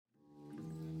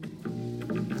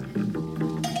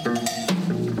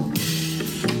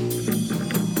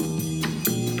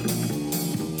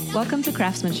Welcome to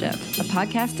Craftsmanship, a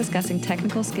podcast discussing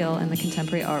technical skill in the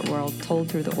contemporary art world told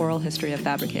through the oral history of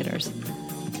fabricators.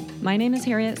 My name is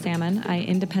Harriet Salmon. I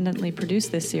independently produce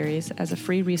this series as a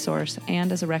free resource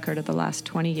and as a record of the last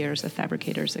 20 years of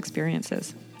fabricators'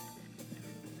 experiences.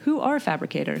 Who are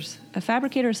fabricators? A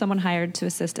fabricator is someone hired to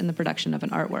assist in the production of an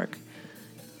artwork.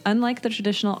 Unlike the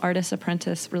traditional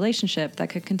artist-apprentice relationship that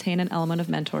could contain an element of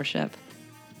mentorship,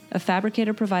 a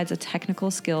fabricator provides a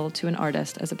technical skill to an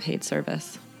artist as a paid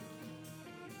service.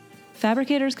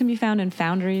 Fabricators can be found in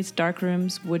foundries,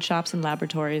 darkrooms, woodshops, and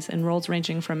laboratories in roles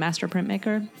ranging from master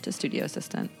printmaker to studio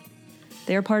assistant.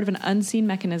 They are part of an unseen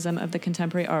mechanism of the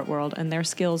contemporary art world, and their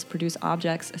skills produce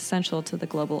objects essential to the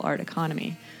global art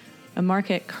economy, a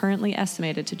market currently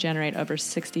estimated to generate over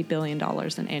 $60 billion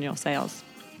in annual sales.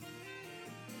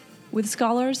 With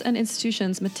scholars and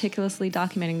institutions meticulously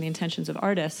documenting the intentions of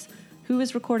artists, who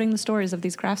is recording the stories of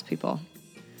these craftspeople?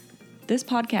 This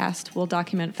podcast will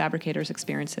document fabricators'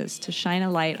 experiences to shine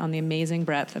a light on the amazing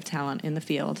breadth of talent in the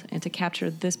field and to capture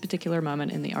this particular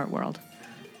moment in the art world.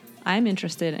 I'm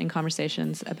interested in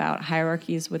conversations about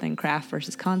hierarchies within craft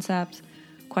versus concept,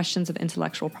 questions of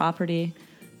intellectual property,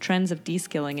 trends of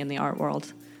de-skilling in the art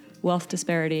world, wealth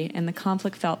disparity, and the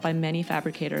conflict felt by many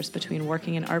fabricators between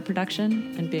working in art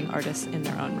production and being artists in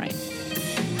their own right.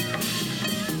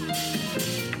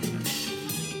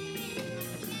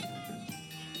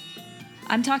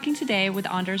 I'm talking today with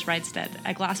Anders Reidstedt,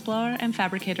 a glassblower and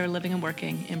fabricator living and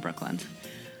working in Brooklyn.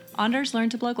 Anders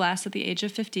learned to blow glass at the age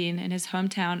of 15 in his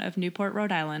hometown of Newport,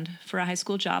 Rhode Island, for a high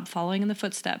school job following in the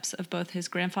footsteps of both his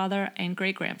grandfather and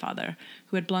great-grandfather,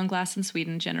 who had blown glass in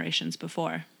Sweden generations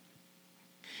before.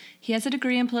 He has a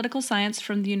degree in political science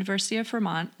from the University of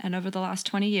Vermont, and over the last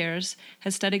 20 years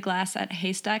has studied glass at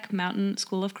Haystack Mountain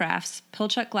School of Crafts,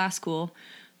 Pilchuck Glass School,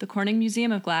 the Corning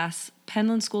Museum of Glass,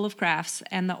 Penland School of Crafts,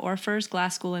 and the Orfors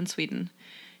Glass School in Sweden.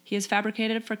 He has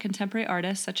fabricated for contemporary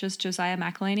artists such as Josiah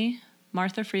McElhaney,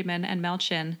 Martha Friedman, and Mel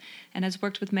Chin, and has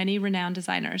worked with many renowned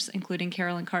designers, including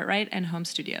Carolyn Cartwright and Home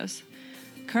Studios.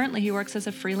 Currently, he works as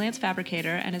a freelance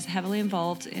fabricator and is heavily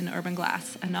involved in Urban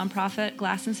Glass, a nonprofit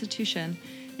glass institution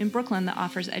in Brooklyn that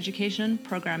offers education,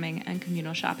 programming, and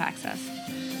communal shop access.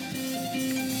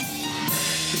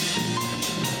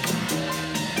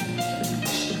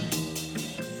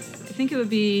 I think it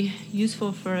would be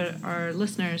useful for our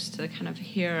listeners to kind of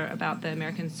hear about the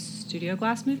American studio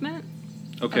glass movement.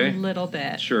 Okay. A little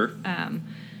bit. Sure.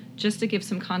 Just to give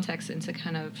some context into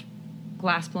kind of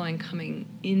glass blowing coming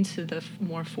into the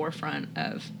more forefront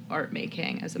of art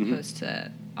making as opposed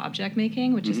to object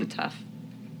making, which is a tough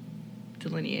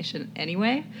delineation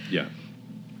anyway. Yeah.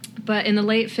 But in the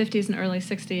late 50s and early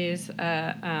 60s,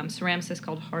 a ceramicist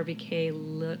called Harvey K.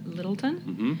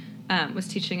 Littleton was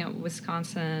teaching at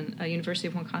University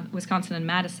of Wisconsin in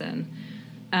Madison.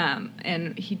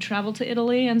 And he traveled to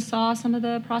Italy and saw some of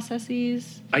the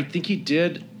processes. I think he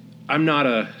did. I'm not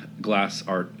a glass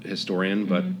art historian,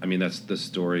 but I mean, that's the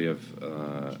story of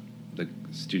the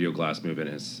studio glass movement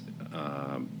is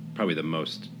probably the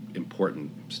most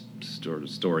important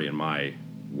story in my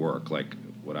work, like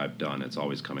what I've done. It's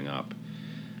always coming up.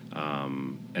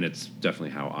 And it's definitely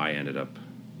how I ended up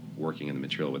working in the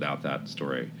material. Without that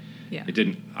story. Yeah.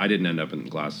 I didn't end up in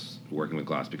glass, working with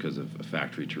glass because of a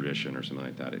factory tradition or something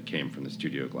like that. It came from the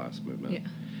studio glass movement. Yeah.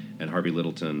 And Harvey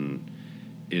Littleton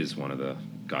is one of the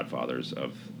godfathers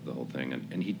of the whole thing.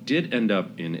 And he did end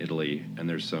up in Italy, and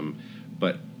there's some,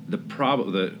 but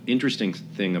the interesting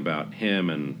thing about him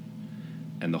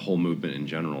and the whole movement in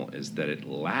general is that it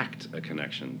lacked a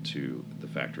connection to the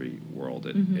factory world.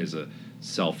 It is a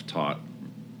self-taught,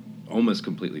 almost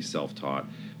completely self-taught,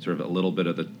 sort of a little bit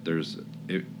of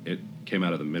it came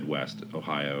out of the Midwest,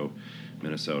 Ohio,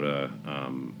 Minnesota,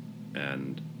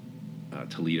 and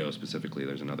Toledo specifically.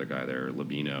 There's another guy there,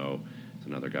 Labino, there's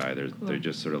another guy. They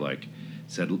just sort of like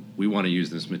said, we want to use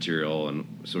this material, and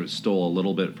sort of stole a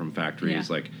little bit from factories.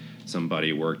 Yeah. Like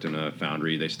somebody worked in a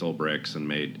foundry, they stole bricks and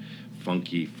made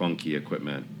funky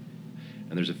equipment.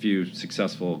 And there's a few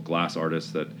successful glass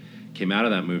artists that came out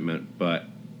of that movement, but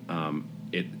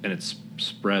it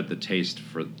spread the taste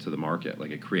to the market,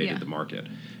 like it created the market.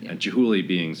 Yeah. And Chihuly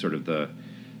being sort of the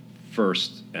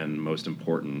first and most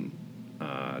important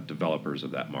developers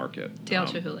of that market. Dale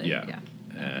Chihuly. Yeah.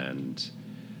 And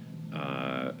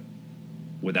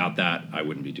without that, I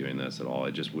wouldn't be doing this at all.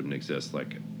 It just wouldn't exist.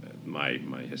 Like my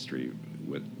history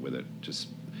with it just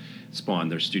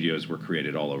spawned. Their studios were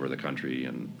created all over the country,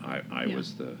 and I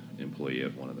was the employee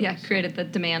of one of those. Yeah, created the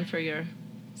demand for your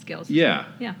skills. Yeah.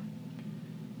 Yeah.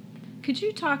 Could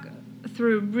you talk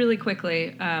through really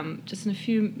quickly, just in a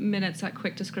few minutes, that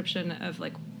quick description of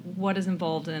like what is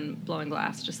involved in blowing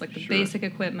glass, just like the basic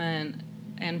equipment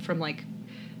and from like,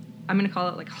 I'm going to call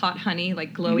it like hot honey,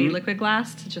 like glowy liquid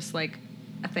glass, to just like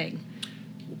a thing?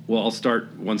 Well, I'll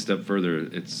start one step further.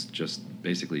 It's just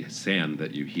basically sand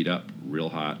that you heat up real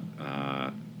hot,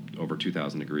 over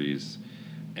 2,000 degrees,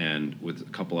 and with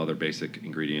a couple other basic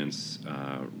ingredients,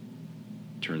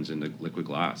 turns into liquid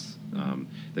glass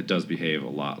that does behave a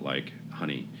lot like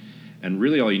honey. And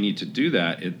really, all you need to do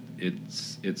that,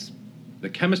 it's the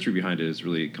chemistry behind it is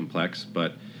really complex,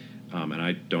 but and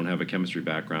I don't have a chemistry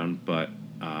background, but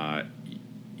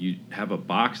you have a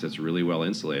box that's really well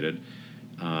insulated,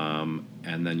 and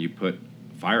then you put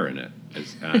fire in it.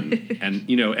 And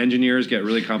engineers get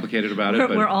really complicated about it.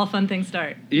 But where all fun things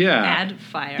start. Yeah. Add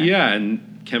fire. Yeah,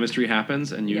 and chemistry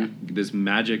happens, and this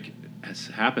magic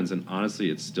happens, and honestly,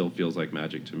 it still feels like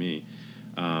magic to me.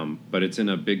 But it's in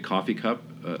a big coffee cup,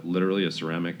 literally a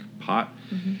ceramic pot,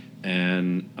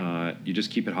 and you just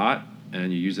keep it hot,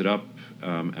 and you use it up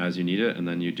as you need it, and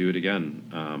then you do it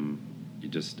again. You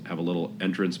just have a little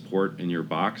entrance port in your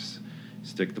box,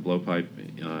 stick the blowpipe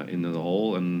into the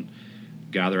hole, and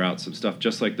gather out some stuff,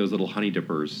 just like those little honey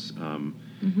dippers.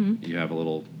 You have a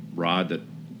little rod that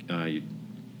you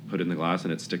put in the glass,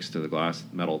 and it sticks to the glass.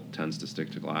 Metal tends to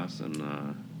stick to glass, and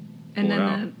pull it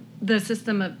out. The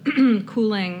system of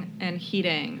cooling and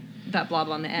heating that blob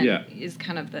on the end is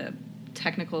kind of the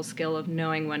technical skill of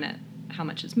knowing how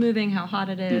much it's moving, how hot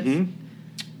it is.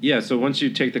 Yeah, so once you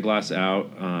take the glass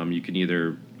out, you can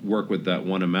either work with that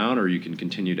one amount, or you can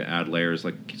continue to add layers,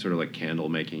 sort of like candle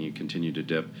making. You continue to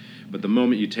dip. But the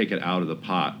moment you take it out of the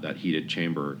pot, that heated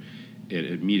chamber, it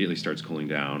immediately starts cooling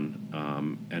down.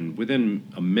 And within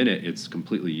a minute, it's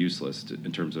completely useless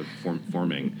in terms of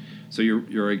forming. So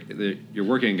you're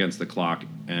working against the clock,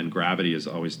 and gravity is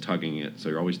always tugging it, so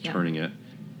you're always turning it.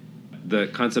 The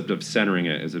concept of centering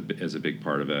it is a big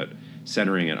part of it,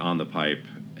 centering it on the pipe.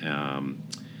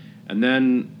 And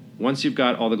then once you've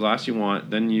got all the glass you want,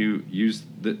 then you use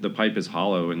the pipe is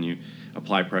hollow, and you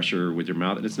apply pressure with your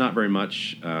mouth. And it's not very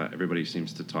much. Everybody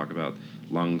seems to talk about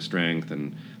lung strength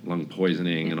and lung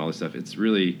poisoning and all this stuff. It's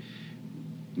really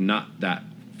not that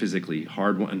physically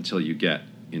hard until you get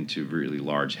into really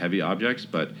large, heavy objects.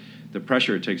 But the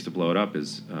pressure it takes to blow it up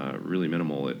is really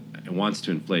minimal. It wants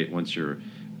to inflate once your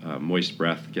moist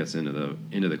breath gets into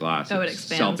the glass. It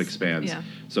expands. Self-expands. Yeah.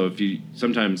 So if you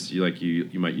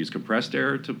might use compressed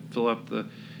air to fill up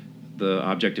the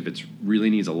object if it really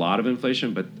needs a lot of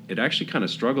inflation, but it actually kind of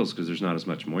struggles because there's not as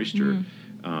much moisture.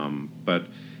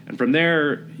 And from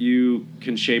there you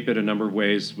can shape it a number of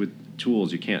ways with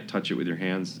tools. You can't touch it with your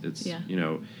hands. It's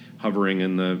hovering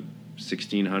in the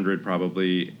 1600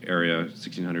 probably area,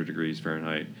 1600 degrees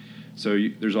Fahrenheit. So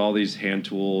there's all these hand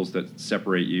tools that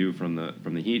separate you from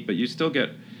the heat, but you still get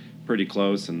pretty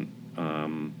close, and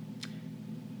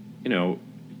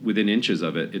within inches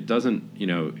of it. It doesn't,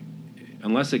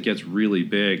 unless it gets really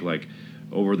big, like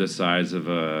over the size of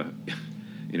a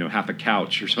half a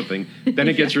couch or something, then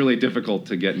it gets really difficult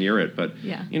to get near it. But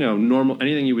normal,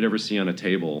 anything you would ever see on a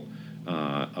table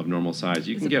of normal size,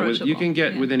 you can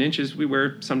get within inches. We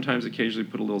sometimes occasionally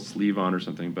put a little sleeve on or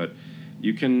something, but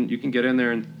you can get in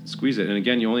there and squeeze it. And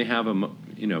again, you only have a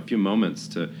few moments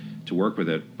to work with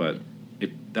it. But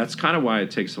that's kind of why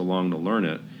it takes so long to learn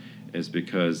it, is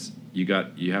because you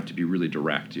have to be really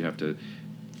direct. You have to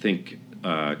think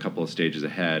a couple of stages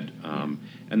ahead,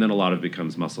 and then a lot of it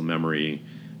becomes muscle memory.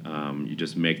 You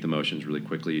just make the motions really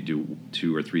quickly. You do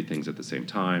 2 or 3 things at the same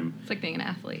time. It's like being an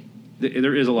athlete.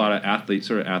 There is a lot of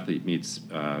athlete meets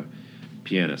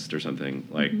pianist or something,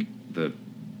 like the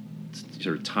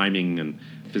sort of timing and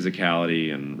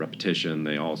physicality and repetition,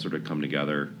 they all sort of come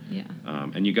together. Yeah.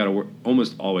 And you got to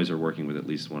almost always are working with at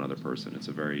least one other person. It's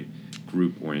a very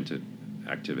group-oriented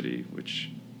activity, which...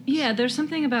 Yeah, there's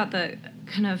something about the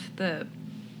kind of the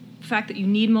fact that you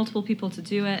need multiple people to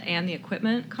do it and the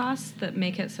equipment costs that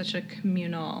make it such a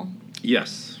communal...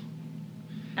 Yes.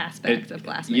 ...aspect of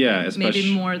glassmaking. Yeah,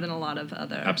 maybe more than a lot of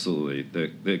other... Absolutely.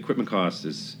 The equipment cost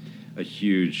is a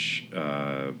huge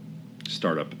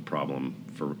startup problem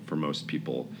for most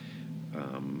people.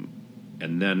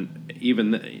 And then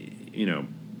even,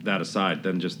 that aside,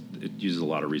 then just it uses a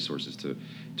lot of resources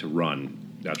to run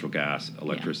natural gas,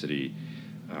 electricity.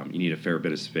 Yeah. You need a fair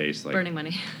bit of space. Like burning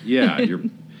money. Yeah,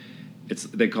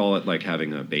 they call it like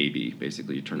having a baby.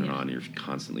 Basically, you turn it on, and you're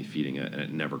constantly feeding it, and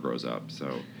it never grows up.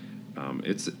 So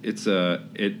it's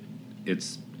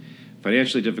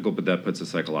financially difficult, but that puts a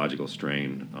psychological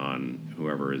strain on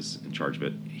whoever is in charge of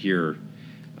it. Here,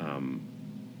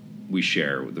 we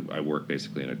share. I work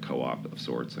basically in a co-op of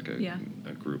sorts, like a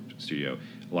group studio.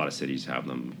 A lot of cities have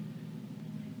them.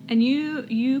 And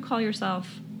you call yourself,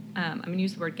 I'm going to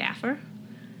use the word gaffer.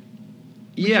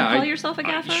 Would you call yourself a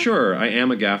gaffer? Sure, I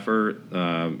am a gaffer,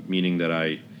 meaning that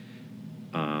I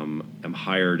am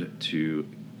hired to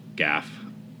gaff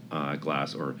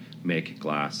glass or make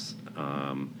glass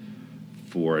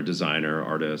for a designer,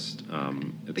 artist.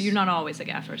 But you're not always a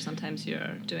gaffer. Sometimes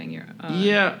you're doing your own.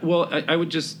 Yeah, well, I would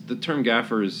just, the term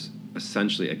gaffer is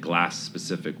essentially a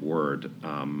glass-specific word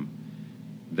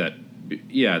that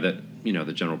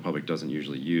the general public doesn't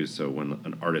usually use. So when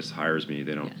an artist hires me,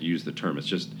 they don't use the term. It's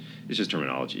just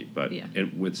terminology, but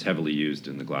it's heavily used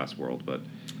in the glass world. But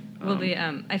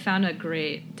I found a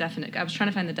great I was trying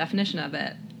to find the definition of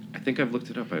it. I think I've looked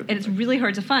it up. And it's really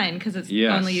hard to find because it's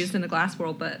only used in the glass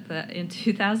world. But in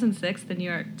 2006, the New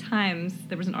York Times,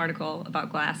 there was an article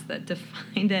about glass that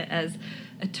defined it as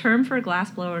a term for a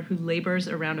glassblower who labors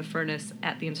around a furnace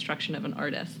at the instruction of an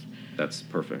artist. That's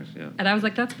perfect, yeah. And I was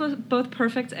like, that's both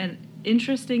perfect and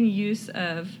interesting use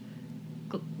of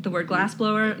the word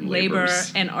glassblower, labor,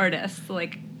 and artist.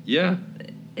 Like, yeah,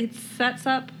 it sets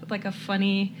up like a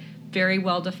funny, very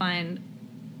well-defined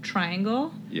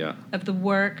triangle of the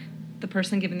work, the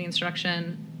person giving the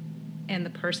instruction, and the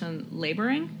person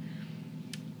laboring,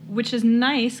 which is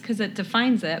nice because it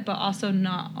defines it, but also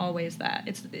not always that.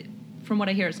 From what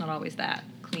I hear, it's not always that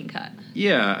clean cut.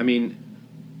 Yeah, I mean,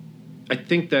 I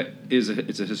think that it's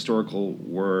a historic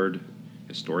word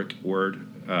that's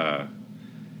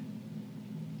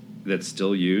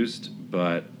still used,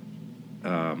 but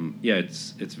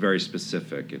it's very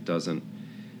specific. It doesn't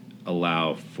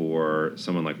allow for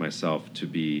someone like myself to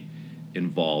be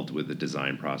involved with the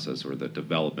design process or the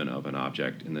development of an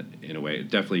object in a way.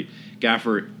 Definitely,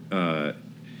 gaffer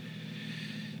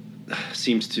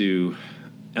seems to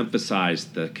emphasize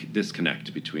the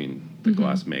disconnect between the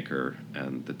glass maker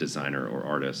and the designer or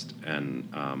artist. And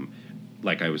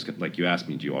like you asked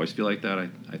me, do you always feel like that?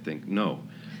 I think no.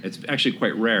 It's actually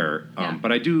quite rare,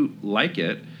 but I do like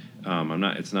it.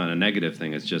 It's not a negative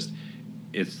thing. It's just,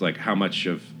 it's like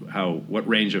what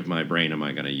range of my brain am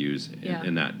I going to use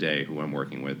in that day, who I'm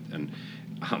working with, and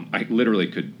I literally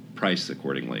could price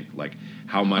accordingly. Like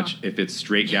how much, if it's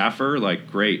straight gaffer,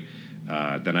 like great,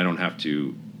 then I don't have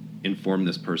to inform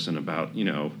this person about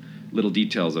little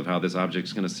details of how this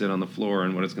object's going to sit on the floor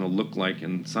and what it's going to look like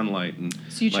in sunlight. And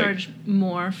so you charge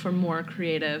more for more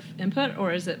creative input,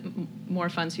 or is it more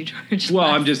fun so you charge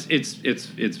well less?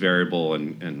 it's variable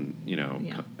and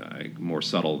more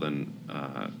subtle than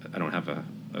I don't have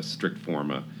a strict form,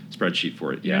 a spreadsheet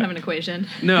for it yet. You don't have an equation?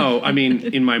 No, I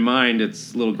mean, in my mind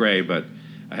it's a little gray, but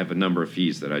I have a number of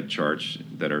fees that I charge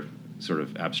that are sort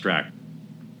of abstract.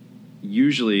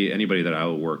 Usually anybody that I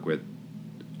will work with,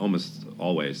 almost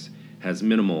always, has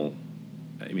minimal,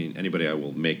 I mean, anybody I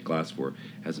will make glass for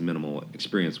has minimal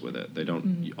experience with it. They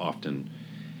don't often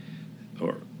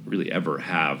or really ever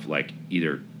have like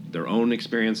either their own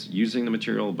experience using the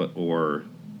material or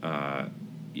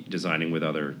designing with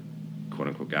other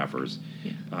quote-unquote gaffers.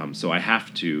 Yeah. So I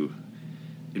have to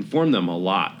inform them a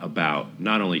lot about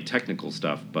not only technical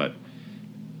stuff, but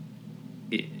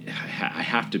I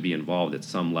have to be involved at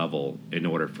some level in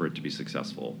order for it to be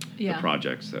successful. The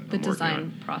projects that I'm working on. The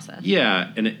design process.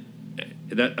 Yeah, and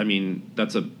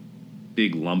that's a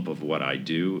big lump of what I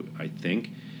do, I think,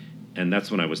 and that's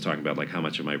when I was talking about like how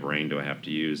much of my brain do I have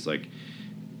to use. Like,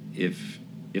 if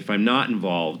I'm not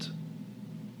involved,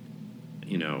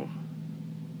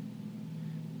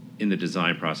 in the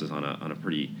design process on a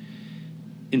pretty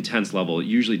intense level, it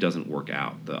usually doesn't work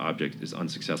out. The object is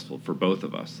unsuccessful for both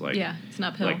of us. Like, it's an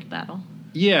uphill battle.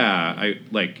 Yeah, I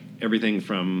like everything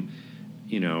from,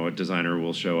 a designer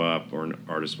will show up or an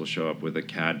artist will show up with a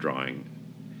CAD drawing,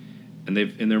 and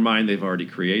in their mind they've already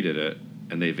created it,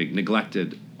 and they've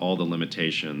neglected all the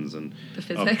limitations and the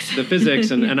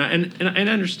physics. And I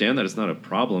understand that it's not a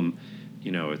problem.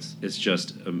 It's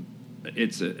just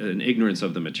it's an ignorance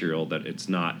of the material that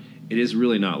it is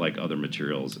really not like other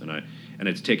materials, and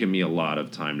it's taken me a lot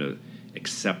of time to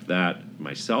accept that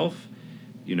myself.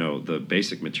 The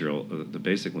basic material, the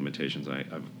basic limitations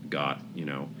I've got,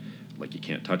 like you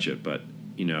can't touch it, but,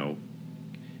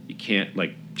 you can't,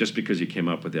 like, just because you came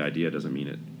up with the idea doesn't mean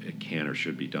it can or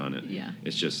should be done.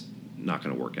 It's just not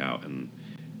going to work out. And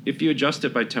if you adjust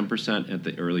it by 10% at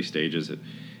the early stages,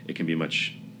 it can be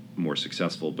much more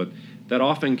successful. But that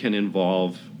often can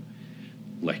involve,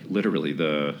 like, literally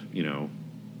the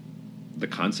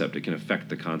concept. It can affect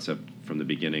the concept from the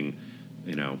beginning.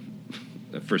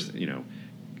 At first,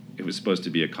 it was supposed to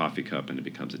be a coffee cup and it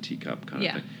becomes a teacup kind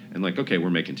of thing. And like, okay, we're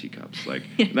making teacups. Like,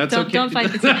 that's okay. Don't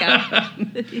fight the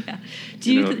teacup.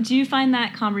 Do you find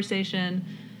that conversation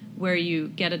where you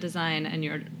get a design and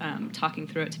you're talking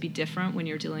through it to be different when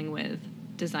you're dealing with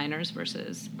designers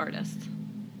versus artists?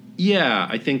 Yeah,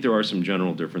 I think there are some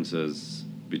general differences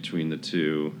between the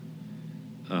two.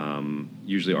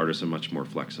 Usually artists are much more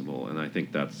flexible, and I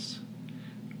think that's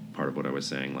part of what I was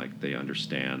saying. Like, they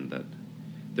understand that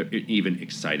they're even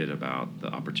excited about the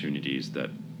opportunities that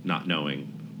not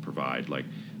knowing provide. Like,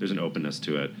 there's an openness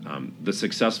to it. The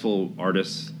successful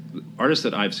artists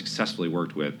that I've successfully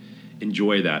worked with,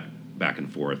 enjoy that back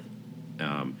and forth,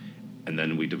 and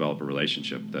then we develop a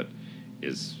relationship that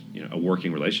is, a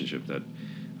working relationship that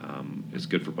is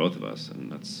good for both of us,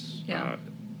 and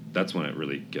that's when it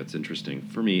really gets interesting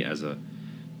for me as a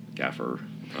gaffer.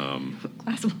 I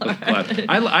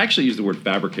actually use the word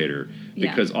fabricator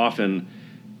because often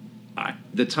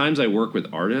the times I work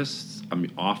with artists, I'm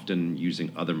often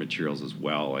using other materials as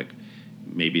well. Like,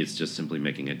 maybe it's just simply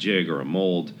making a jig or a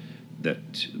mold that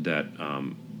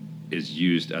is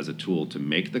used as a tool to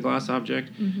make the glass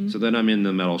object. Mm-hmm. So then I'm in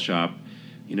the metal shop,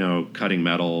 cutting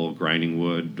metal, grinding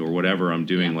wood, or whatever I'm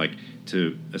doing, like,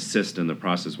 to assist in the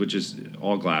process, which is,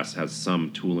 all glass has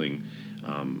some tooling.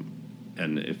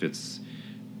 And if it's,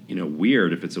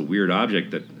 weird, if it's a weird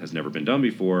object that has never been done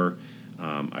before,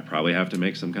 I probably have to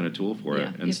make some kind of tool for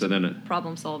it. And so then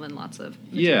problem solve in lots of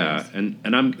materials.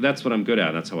 and that's what I'm good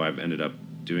at. That's how I've ended up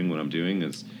doing what I'm doing,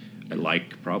 is I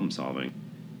like problem solving.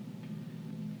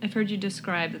 I've heard you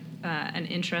describe an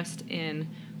interest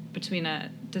between a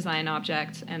design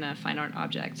object and a fine art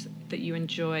object, that you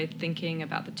enjoy thinking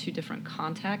about the two different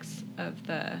contexts of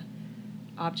the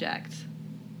object,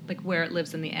 like where it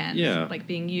lives in the end, like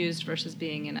being used versus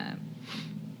being in a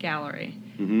gallery.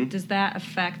 Mm-hmm. Does that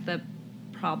affect the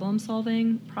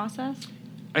problem-solving process?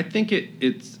 I think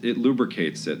it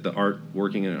lubricates it. The art,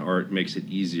 working in art, makes it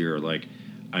easier. Like,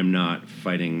 I'm not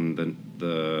fighting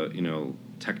the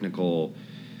technical,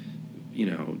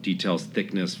 details,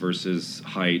 thickness versus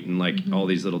height, and all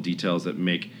these little details that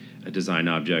make a design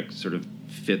object sort of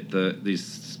fit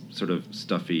these sort of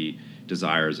stuffy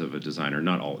desires of a designer.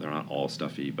 They're not all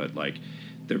stuffy, but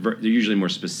they're usually more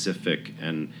specific.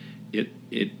 And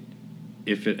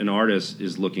if an artist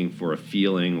is looking for a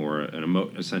feeling or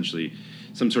essentially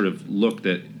some sort of look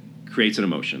that creates an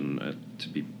emotion, to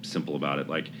be simple about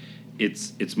it,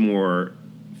 it's more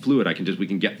fluid. We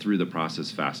can get through the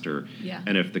process faster. Yeah.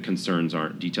 And if the concerns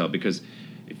aren't detailed, because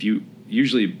if you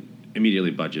usually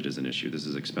immediately budget is an issue. This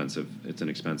is expensive. It's an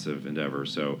expensive endeavor.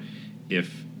 So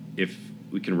if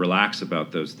we can relax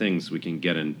about those things, we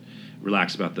can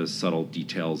relax about the subtle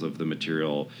details of the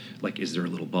material. Like, is there a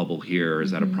little bubble here?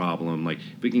 Is that a problem? Like,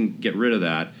 if we can get rid of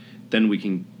that, then we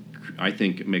can, I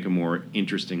think, make a more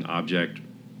interesting object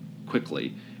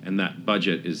quickly, and that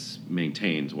budget is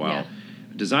maintained. While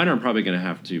a designer, I'm probably going to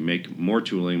have to make more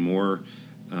tooling, more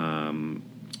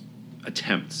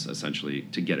attempts, essentially,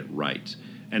 to get it right.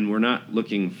 And we're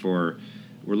looking for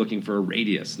a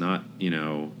radius, not,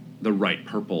 the right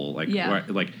purple.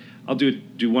 I'll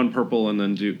do one purple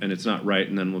and it's not right,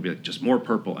 and then we'll be like, just more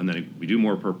purple, and then we do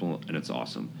more purple, and it's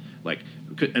awesome.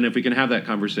 And if we can have that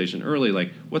conversation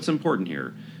early, what's important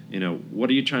here? What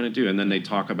are you trying to do? And then they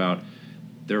talk about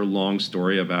their long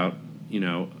story about,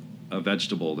 a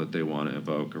vegetable that they want to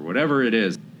evoke, or whatever it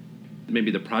is. Maybe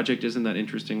the project isn't that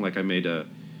interesting. I made a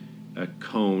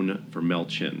cone for Mel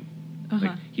Chin.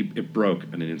 Uh-huh. It broke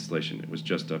in an installation. It was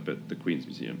just up at the Queen's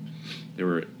Museum. They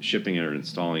were shipping it or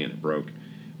installing it. It broke.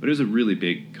 But it was a really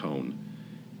big cone.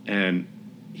 And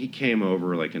he came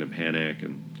over in a panic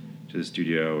and to the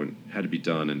studio, and had to be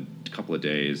done in a couple of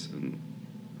days. And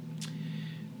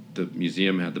the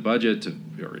museum had the budget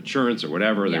or insurance or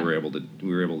whatever. Yeah. We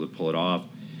were able to pull it off.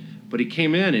 But he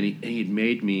came in and he'd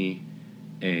made me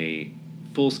a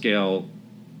full-scale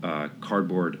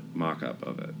cardboard mock-up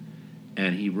of it.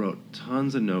 And he wrote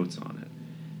tons of notes on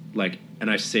it.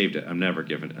 And I saved it. I'm never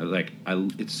giving it.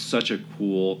 It's such a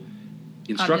cool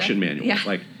instruction manual.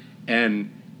 Yeah.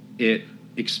 And it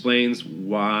explains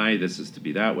why this is to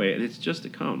be that way. And it's just a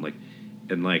cone.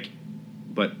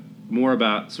 But more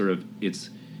about sort of its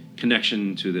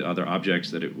connection to the other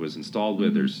objects that it was installed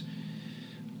with. Mm-hmm. There's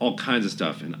all kinds of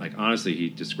stuff. And honestly, he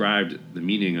described the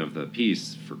meaning of the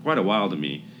piece for quite a while to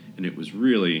me. And it was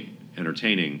really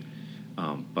entertaining.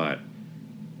 But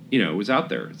it was out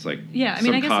there. It's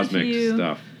some cosmic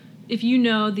stuff. If you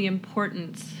know the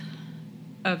importance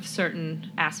of certain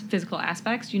physical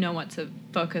aspects, you know what to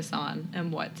focus on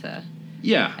and what to...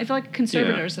 Yeah. I feel like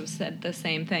conservators have said the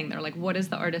same thing. They're like, what is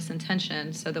the artist's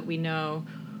intention, so that we know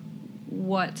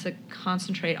what to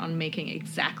concentrate on making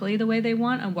exactly the way they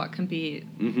want, and what can be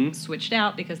switched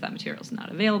out because that material is not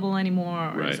available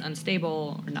anymore, or is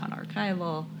unstable, or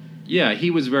non-archival. Yeah, he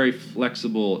was very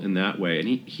flexible in that way, and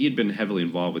he had been heavily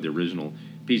involved with the original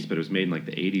piece, but it was made in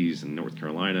the 80s in North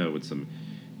Carolina with some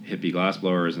hippie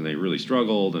glassblowers, and they really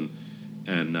struggled. And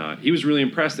he was really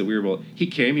impressed that we were able. He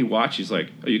came, he watched. He's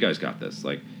like, "Oh, you guys got this."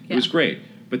 Like it was great.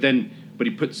 But he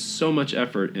put so much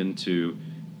effort into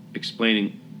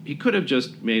explaining. He could have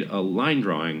just made a line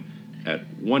drawing at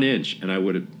 1 inch, and I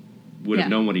would have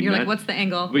known what he You're meant. Like, what's the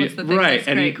angle? But, what's the thing? right?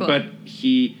 That's cool. But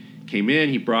he came in.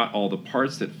 He brought all the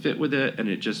parts that fit with it, and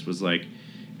it just was like,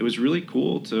 it was really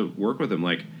cool to work with him.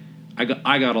 Like, I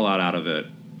got a lot out of it,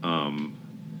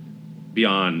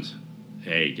 beyond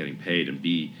A, getting paid, and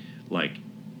B, like,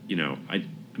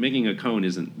 making a cone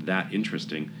isn't that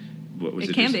interesting. What was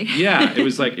it can be. Yeah,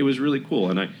 it was really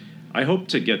cool, and I hope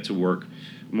to get to work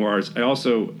more. I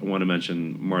also want to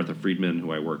mention Martha Friedman,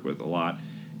 who I work with a lot,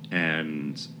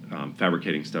 and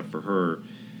fabricating stuff for her,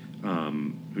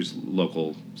 who's a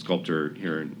local sculptor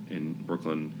here in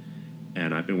Brooklyn,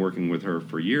 and I've been working with her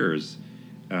for years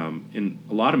in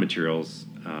a lot of materials.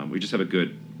 We just have a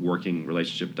good working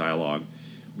relationship dialogue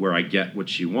where I get what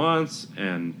she wants,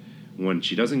 and when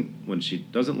she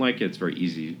doesn't like it, it's very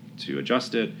easy to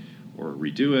adjust it or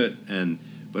redo it.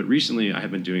 But recently I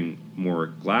have been doing more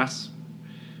glass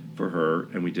for her,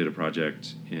 and we did a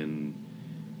project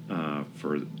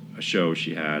for a show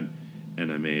she had,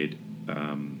 and I made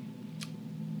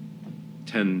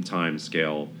 10 times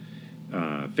scale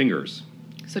fingers.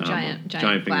 So giant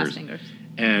glass fingers.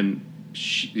 And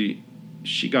she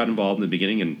got involved in the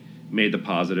beginning and made the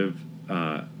positive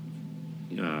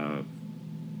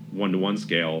 1-to-1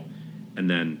 scale, and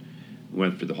then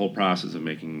went through the whole process of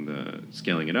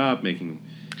scaling it up,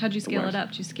 How'd you scale it up?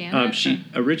 Did you scan it? She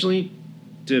originally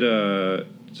did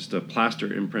just a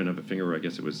plaster imprint of a finger. I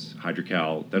guess it was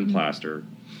hydrocal, then plaster,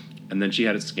 and then she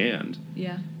had it scanned.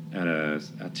 Yeah. At a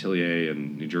atelier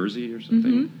in New Jersey or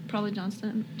something. Mm-hmm. Probably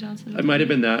Johnson. It might have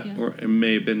been that, or it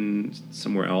may have been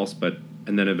somewhere else.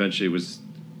 And then eventually it was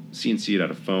CNC'd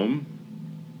out of foam,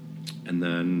 and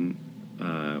then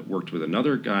worked with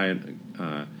another guy.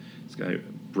 This guy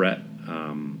Brett.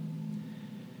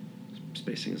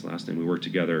 Spacing his last name. We worked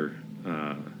together.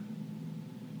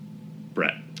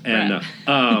 Brett. And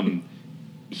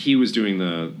he was doing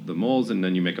the molds, and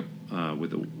then you make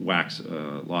with the wax,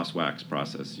 lost wax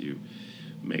process, you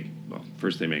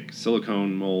first they make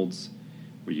silicone molds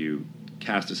where you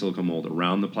cast a silicone mold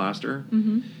around the plaster,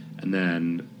 and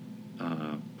then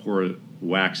pour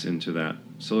wax into that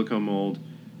silicone mold,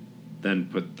 then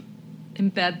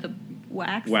embed the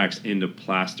wax into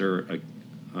plaster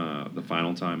the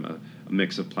final time, a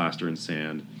mix of plaster and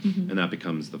sand, and that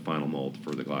becomes the final mold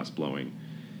for the glass blowing.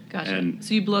 Gotcha. And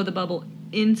so you blow the bubble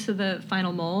into the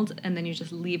final mold, and then you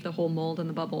just leave the whole mold and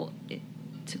the bubble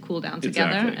to cool down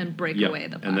together and break away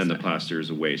the plaster. And then the plaster is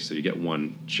a waste, so you get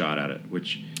one shot at it,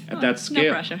 which at that scale...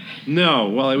 No pressure. No.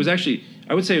 Well, it was actually...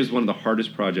 I would say it was one of the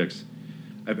hardest projects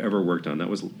I've ever worked on. That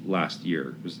was last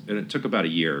year. And it took about a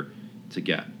year to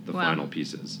get the final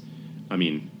pieces. I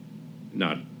mean,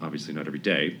 obviously not every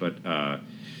day, but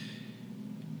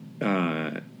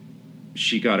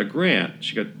she got a grant.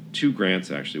 She got 2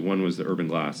 grants, actually. One was the Urban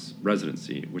Glass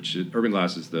residency, Urban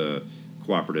Glass is the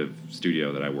cooperative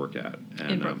studio that I work at.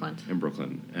 And, in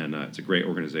Brooklyn. And it's a great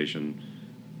organization.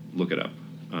 Look it up.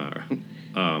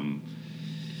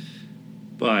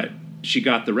 But she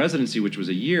got the residency, which was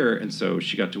a year, and so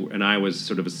she got to... And I was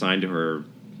sort of assigned to her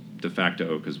de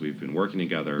facto because we've been working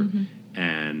together.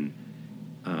 And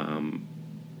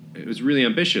it was really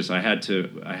ambitious. I had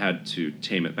to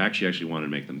tame it back. She actually wanted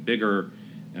to make them bigger,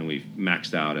 and we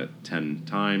maxed out at 10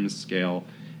 times scale,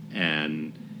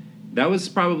 and that was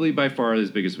probably by far as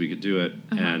big as we could do it.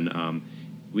 And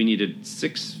we needed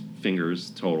 6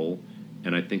 fingers total,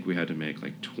 and I think we had to make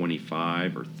like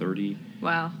 25 or 30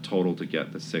 total to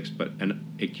get the 6.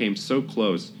 And it came so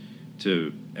close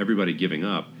to everybody giving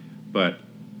up, but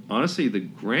honestly, the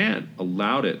grant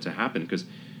allowed it to happen, because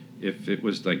if it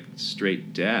was like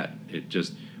straight debt,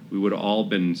 we would have all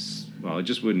been, it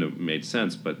just wouldn't have made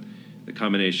sense. But the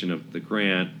combination of the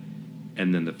grant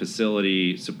and then the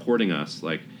facility supporting us,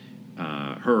 like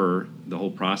the whole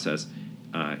process,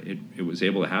 it was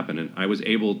able to happen. And I was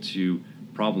able to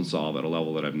problem solve at a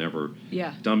level that I've never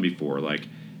done before. Like,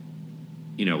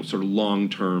 sort of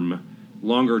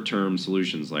longer term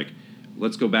solutions. Like,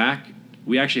 let's go back.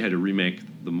 We actually had to remake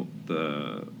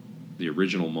the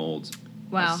original molds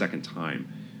a second time,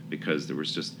 because there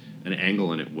was just an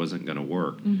angle and it wasn't going to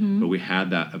work. But we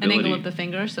had that ability. An angle of the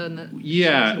finger, so in the...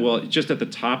 Yeah, well, just at the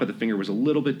top of the finger was a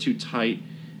little bit too tight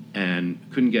and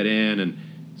couldn't get in, and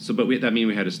so that mean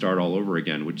we had to start all over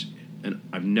again. And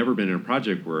I've never been in a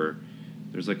project where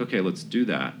there's like, okay, let's do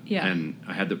that. Yeah. And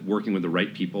I had working with the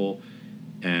right people,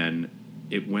 and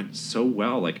it went so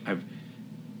well. Like I've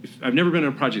never been in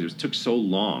a project that took so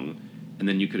long, and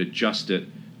then you could adjust it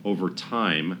over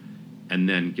time and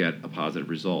then get a positive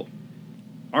result.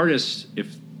 Artists,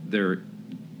 if their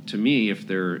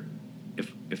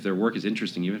work is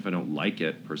interesting, even if I don't like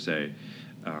it per se,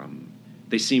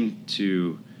 they seem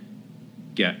to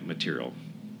get material.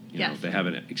 You know, they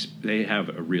have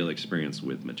a real experience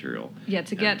with material. Yeah,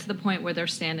 to get to the point where they're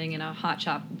standing in a hot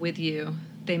shop with you,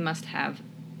 they must have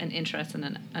an interest and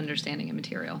an understanding of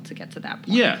material to get to that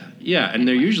point. Yeah, and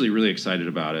they're usually really excited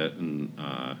about it, and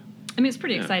I mean, it's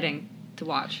pretty exciting to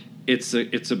watch. It's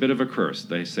a bit of a curse.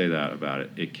 They say that about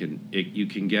it. You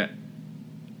can get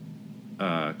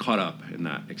caught up in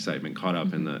that excitement, caught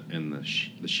up in the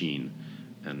sheen,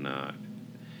 and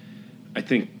I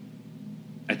think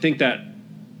that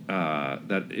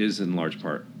that is in large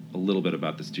part a little bit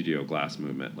about the studio glass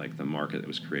movement, like the market that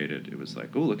was created. It was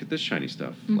like, oh, look at this shiny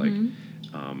stuff, like, and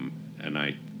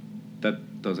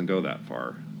that doesn't go that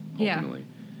far ultimately.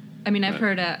 Yeah. I mean, I've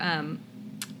heard a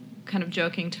kind of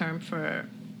joking term for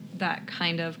that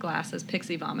kind of glass is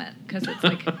pixie vomit, because it's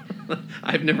like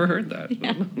I've never heard that.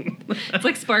 Yeah. It's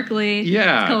like sparkly.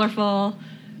 Yeah. It's colorful.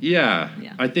 Yeah.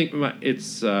 I think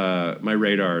my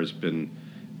radar has been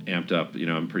amped up. You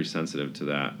know, I'm pretty sensitive to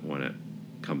that when it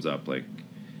comes up, like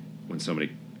when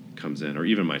somebody comes in, or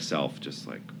even myself, just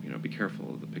like, you know, be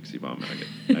careful of the pixie vomit.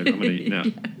 I'm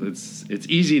gonna it's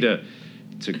easy to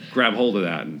grab hold of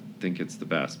that and think it's the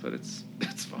best, but it's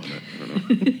vomit. I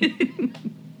don't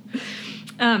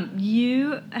know.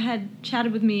 You had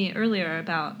chatted with me earlier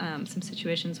about some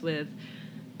situations with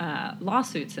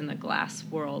lawsuits in the glass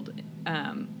world,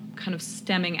 kind of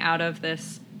stemming out of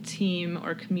this team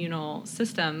or communal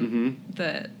system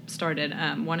that started.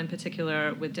 One in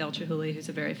particular with Dale Chihuly, who's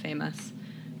a very famous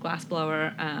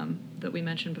glassblower that we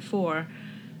mentioned before.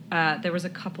 There was a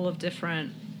couple of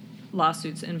different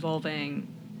lawsuits involving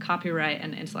copyright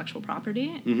and intellectual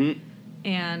property.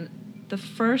 And the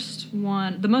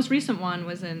most recent one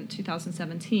was in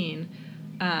 2017,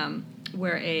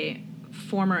 where a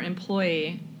former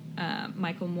employee,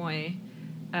 Michael Moy,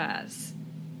 I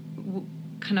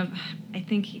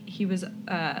think he was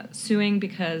suing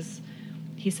because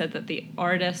he said that the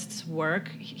artist's work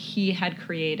he had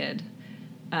created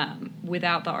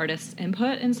without the artist's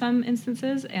input in some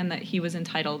instances, and that he was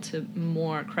entitled to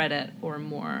more credit or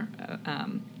more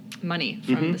money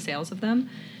from the sales of them.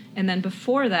 And then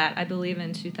before that, I believe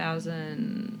in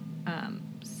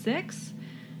 2006,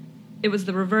 it was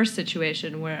the reverse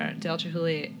situation where Dale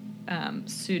Chihuly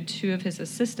sued two of his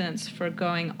assistants for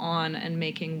going on and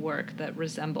making work that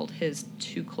resembled his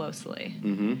too closely.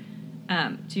 Do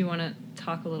you want to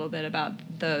talk a little bit about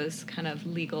those kind of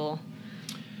legal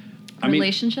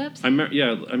relationships? I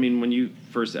mean, when you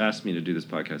first asked me to do this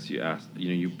podcast,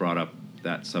 you brought up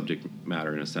that subject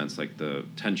matter in a sense, like the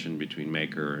tension between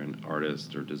maker and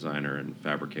artist or designer and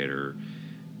fabricator,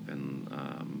 and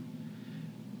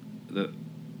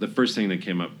the first thing that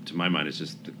came up to my mind is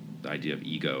just the idea of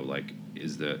ego. Like,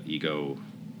 is the ego,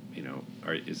 you know,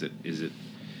 or is it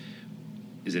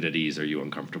at ease? Are you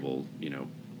uncomfortable, you know,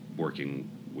 working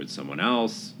with someone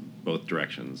else? Both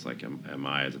directions. Like, am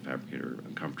I as a fabricator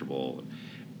uncomfortable,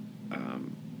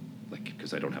 like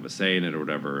because I don't have a say in it or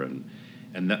whatever,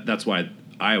 and that's why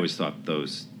I always thought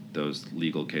those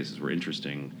legal cases were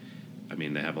interesting. I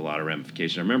mean, they have a lot of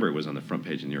ramification. I remember it was on the front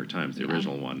page of the New York Times, the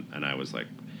original one, and I was like,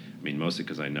 I mean, mostly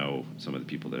because I know some of the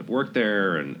people that have worked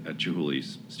there and at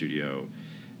Chihuly's studio,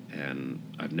 and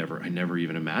I never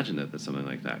even imagined that something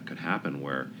like that could happen,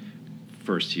 where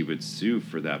first he would sue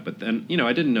for that, but then, you know,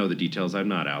 I didn't know the details. I'm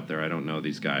not out there. I don't know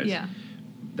these guys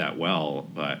that well,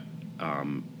 but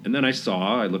and then I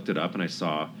looked it up and I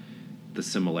saw the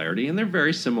similarity, and they're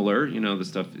very similar, you know, the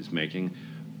stuff he's making,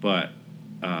 but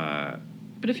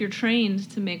if you're trained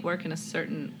to make work in a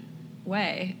certain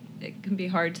way, it can be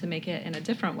hard to make it in a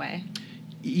different way.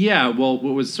 Yeah, well,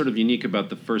 what was sort of unique about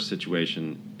the first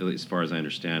situation, at least as far as I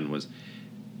understand, was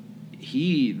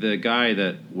the guy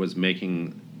that was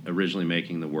originally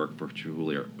making the work for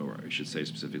Chihuly, or I should say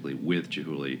specifically with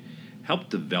Chihuly, helped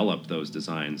develop those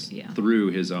designs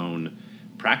through his own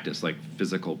practice, like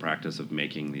physical practice of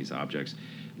making these objects.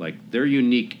 Like, they're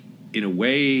unique in a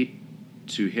way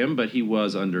to him, but he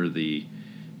was under the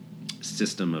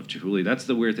system of Chihuly. That's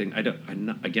the weird thing.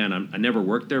 I never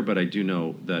worked there, but I do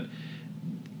know that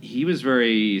he was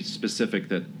very specific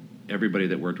that everybody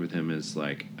that worked with him is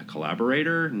like a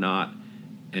collaborator, not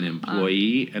an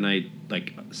employee. And I,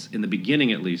 like, in the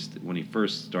beginning, at least when he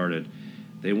first started,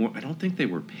 I don't think they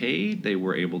were paid. They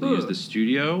were able to use the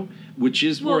studio, which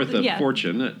is worth a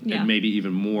fortune, and maybe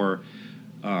even more.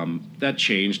 That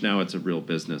changed. Now it's a real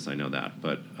business. I know that,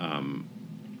 but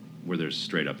where there's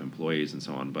straight up employees and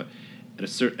so on. But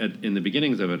in the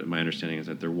beginnings of it, my understanding is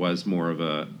that there was more of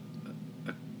a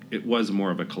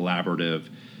collaborative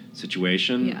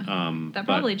situation. Yeah. That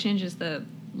probably changes the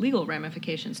legal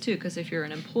ramifications too, because if you're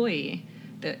an employee,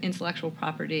 the intellectual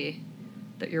property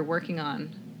that you're working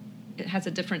on, it has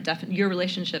a different your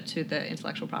relationship to the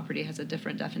intellectual property has a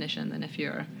different definition than if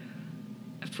you're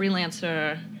a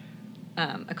freelancer,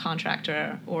 a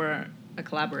contractor, or a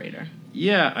collaborator.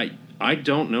 Yeah, I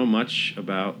don't know much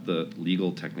about the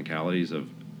legal technicalities of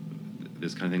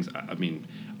this kind of things. I mean,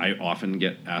 I often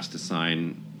get asked to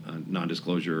sign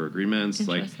non-disclosure agreements,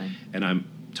 and I'm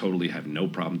totally have no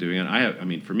problem doing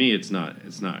it. For me, it's not.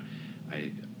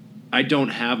 I don't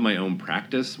have my own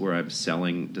practice where I'm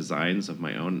selling designs of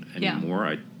my own anymore.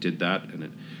 Yeah. I did that, and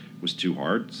it was too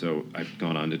hard, so I've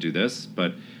gone on to do this.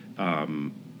 But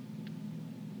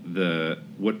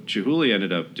what Chihuly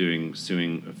ended up doing,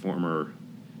 suing a former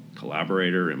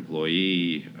collaborator,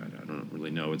 employee, I don't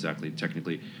really know exactly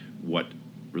technically what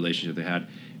relationship they had.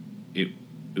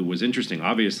 It was interesting,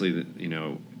 obviously,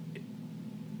 that,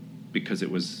 because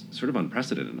it was sort of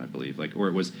unprecedented, I believe, or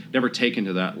it was never taken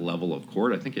to that level of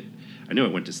court. I know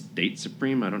it went to state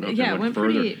supreme. I don't know if it went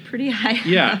further. pretty high.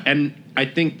 Yeah, and I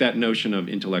think that notion of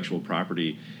intellectual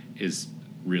property is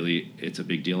really, it's a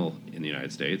big deal in the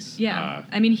United States. Yeah,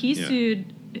 he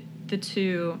sued the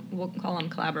two, we'll call them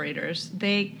collaborators.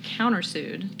 They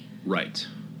countersued. Right.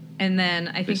 And then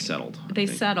I think they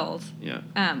settled. Yeah.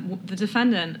 The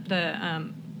defendant,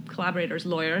 the collaborator's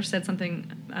lawyer, said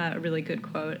something, a really good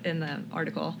quote in the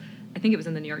article. I think it was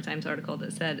in the New York Times article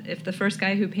that said, if the first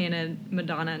guy who painted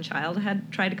Madonna and Child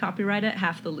had tried to copyright it,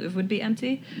 half the Louvre would be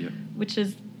empty. Yeah. Which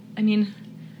is, an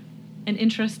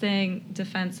interesting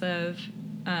defense of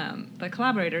the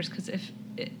collaborators, because at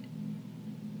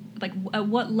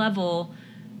what level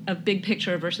of big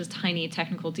picture versus tiny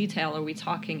technical detail are we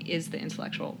talking is the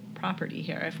intellectual property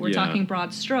here? If we're talking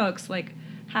broad strokes,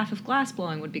 half of glass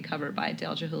blowing would be covered by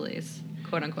Dale Chihuly's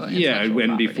quote-unquote intellectual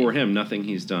property. Before him, nothing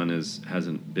he's done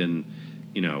hasn't been,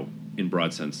 in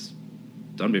broad sense,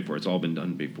 done before. It's all been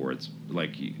done before. It's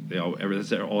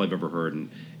that's all I've ever heard, and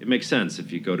it makes sense.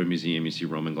 If you go to a museum, you see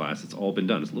Roman glass, it's all been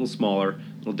done. It's a little smaller,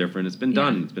 a little different. It's been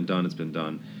done. It's been done. It's been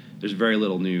done. There's very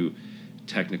little new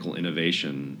technical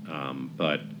innovation,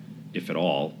 but if at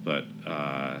all. But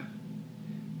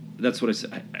that's what I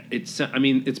said.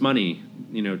 It's money.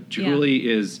 Chihuly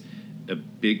is a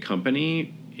big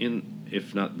company,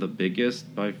 if not the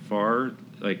biggest by far.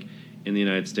 In the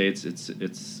United States, it's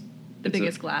the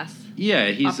biggest glass.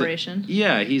 Yeah, operation.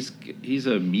 He's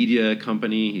a media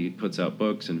company. He puts out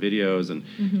books and videos,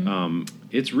 and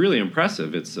it's really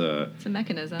impressive. It's a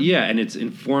mechanism. Yeah, and it's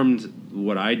informed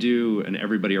what I do, and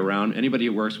everybody around. Anybody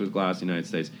who works with glass in the United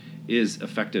States is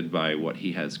affected by what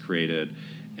he has created,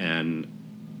 and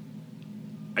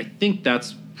I think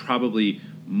that's probably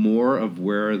more of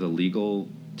where the legal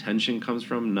tension comes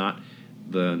from, not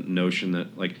the notion that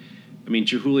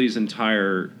Chihuly's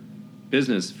entire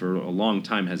business for a long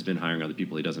time has been hiring other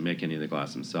people. He doesn't make any of the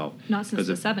glass himself. Not since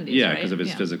the 70s, yeah, right? because of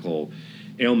his physical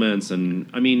ailments. And,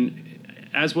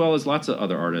 as well as lots of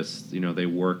other artists,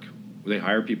 they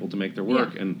hire people to make their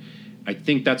work. Yeah. And I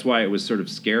think that's why it was sort of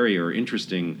scary or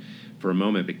interesting for a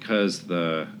moment, because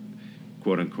the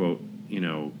quote-unquote,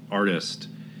 artist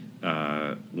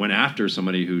went after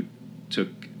somebody who took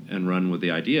and run with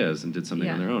the ideas and did something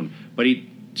on their own. But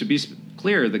to be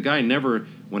clear, the guy never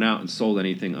went out and sold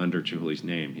anything under Chihuly's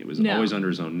name. He was always under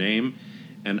his own name.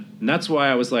 And that's why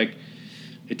I was like,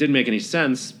 it didn't make any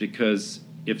sense, because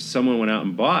if someone went out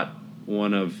and bought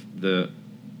one of the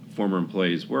former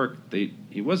employees' work,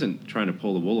 he wasn't trying to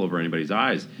pull the wool over anybody's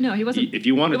eyes. No, he wasn't. If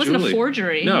you wanted it wasn't a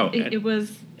forgery. No. It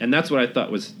was... And that's what I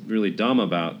thought was really dumb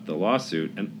about the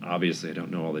lawsuit. And obviously I don't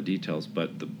know all the details,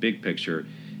 but the big picture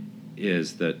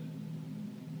is that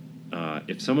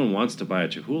if someone wants to buy a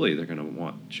Chihuly, they're going to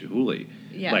want Chihuly.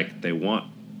 Yeah. They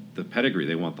want the pedigree.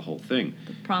 They want the whole thing.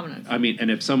 The provenance.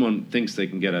 And if someone thinks they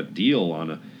can get a deal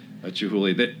on a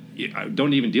Chihuly,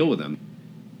 don't even deal with them.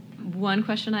 One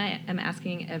question I am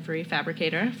asking every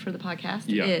fabricator for the podcast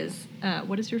is,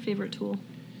 what is your favorite tool?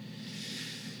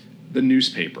 The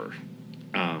newspaper.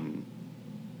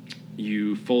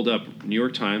 You fold up New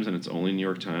York Times, and it's only New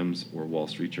York Times or Wall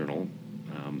Street Journal.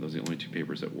 Those are the only two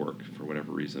papers that work for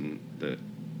whatever reason. The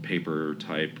paper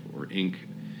type or ink,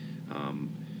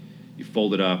 you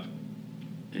fold it up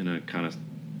in a kind of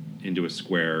into a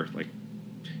square,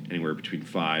 anywhere between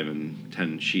 5 and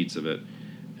 10 sheets of it,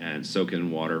 and soak it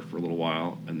in water for a little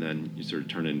while, and then you sort of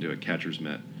turn it into a catcher's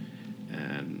mitt,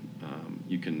 and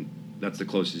that's the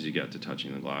closest you get to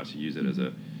touching the glass. You use it as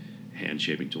a hand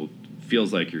shaping tool.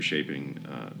 Feels like you're shaping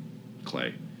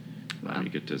clay. Wow. You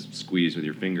get to squeeze with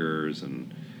your fingers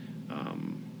and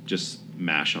just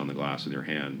mash on the glass with your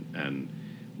hand. And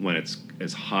when it's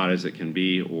as hot as it can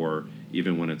be, or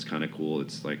even when it's kind of cool,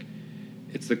 it's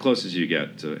the closest you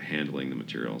get to handling the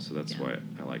material. So that's why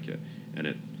I like it. And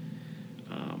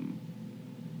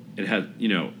it had,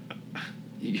 you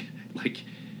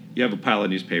have a pile of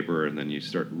newspaper, and then you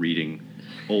start reading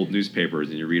old newspapers,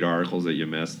 and you read articles that you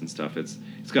missed and stuff. It's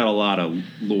got a lot of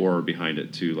lore behind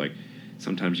it too. Like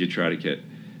sometimes you try to get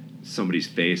somebody's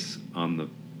face on the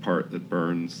part that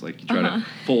burns. Like you try to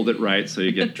fold it right so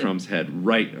you get Trump's head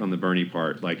right on the burny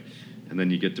part. Like, and then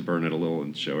you get to burn it a little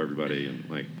and show everybody. And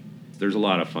like, there's a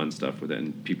lot of fun stuff with it.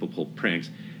 And people pull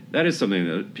pranks. That is something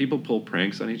that people pull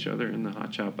pranks on each other in the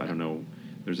hot shop. I don't know.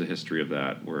 There's a history of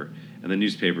that and the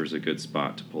newspaper is a good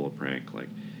spot to pull a prank. Like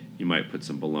you might put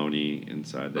some bologna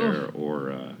inside there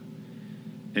or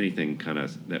anything kind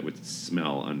of that would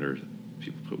smell under.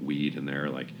 People put weed in there,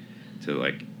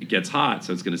 it gets hot,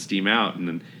 so it's going to steam out, and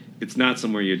then it's not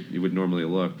somewhere you would normally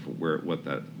look for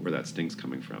where that stink's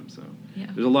coming from. So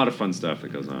there's a lot of fun stuff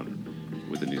that goes on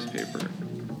with the newspaper.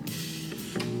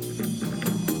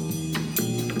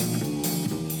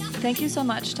 Thank you so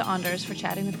much to Anders for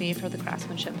chatting with me for the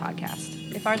Craftsmanship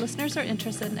Podcast. If our listeners are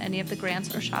interested in any of the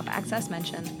grants or shop access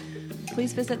mentioned,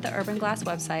 please visit the Urban Glass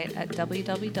website at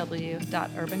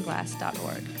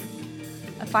www.urbanglass.org.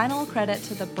 A final credit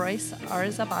to the Bryce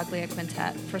Arizabaglia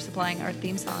Quintet for supplying our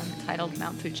theme song titled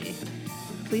Mount Fuji.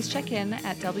 Please check in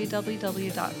at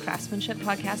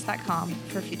www.craftsmanshippodcast.com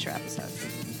for future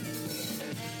episodes.